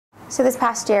So this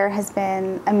past year has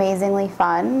been amazingly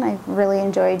fun. I've really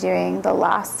enjoyed doing the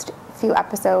last few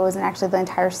episodes and actually the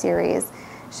entire series,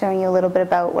 showing you a little bit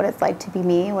about what it's like to be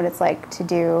me, what it's like to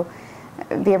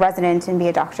be a resident and be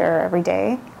a doctor every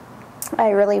day. I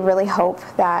really hope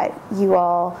that you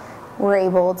all were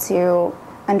able to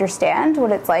understand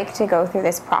what it's like to go through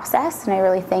this process, and I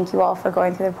really thank you all for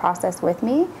going through the process with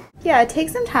me. Yeah, take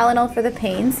some Tylenol for the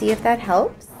pain, see if that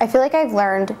helps. I feel like I've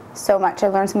learned so much.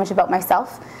 I've learned so much about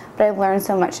myself, but I've learned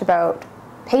so much about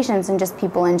patients and just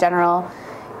people in general.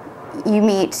 You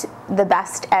meet the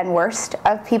best and worst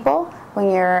of people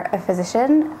when you're a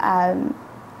physician.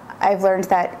 I've learned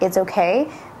that it's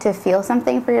okay to feel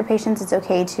something for your patients. It's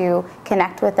okay to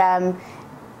connect with them,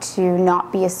 to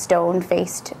not be a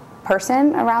stone-faced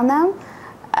person around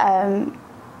them.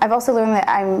 I've also learned that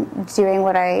I'm doing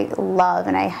what I love,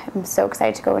 and I'm so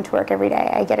excited to go into work every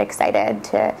day. I get excited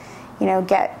to,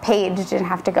 get paged and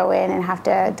have to go in and have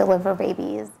to deliver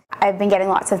babies. I've been getting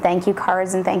lots of thank you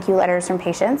cards and thank you letters from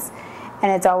patients,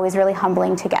 and it's always really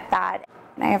humbling to get that.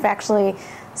 And I have actually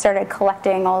started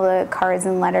collecting all the cards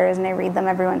and letters, and I read them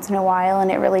every once in a while,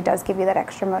 and it really does give you that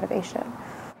extra motivation.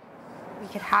 We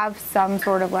could have some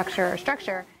sort of lecture or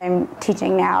structure. I'm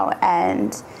teaching now,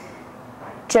 and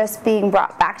just being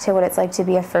brought back to what it's like to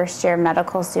be a first-year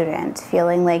medical student,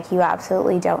 feeling like you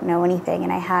absolutely don't know anything.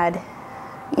 And I had,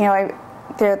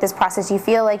 throughout this process, you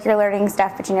feel like you're learning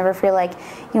stuff, but you never feel like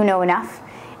you know enough.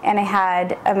 And I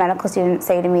had a medical student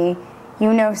say to me,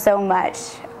 "You know so much,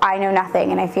 I know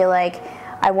nothing, and I feel like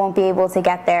I won't be able to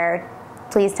get there.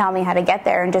 Please tell me how to get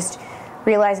there." And just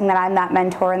realizing that I'm that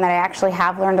mentor and that I actually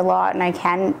have learned a lot and I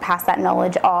can pass that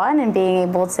knowledge on, and being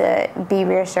able to be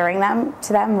reassuring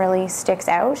to them really sticks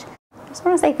out. I just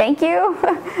want to say thank you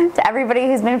to everybody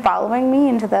who's been following me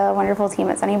and to the wonderful team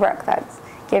at Sunnybrook that's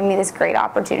given me this great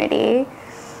opportunity.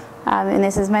 And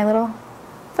this is my little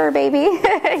fur baby.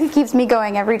 He keeps me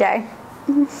going every day.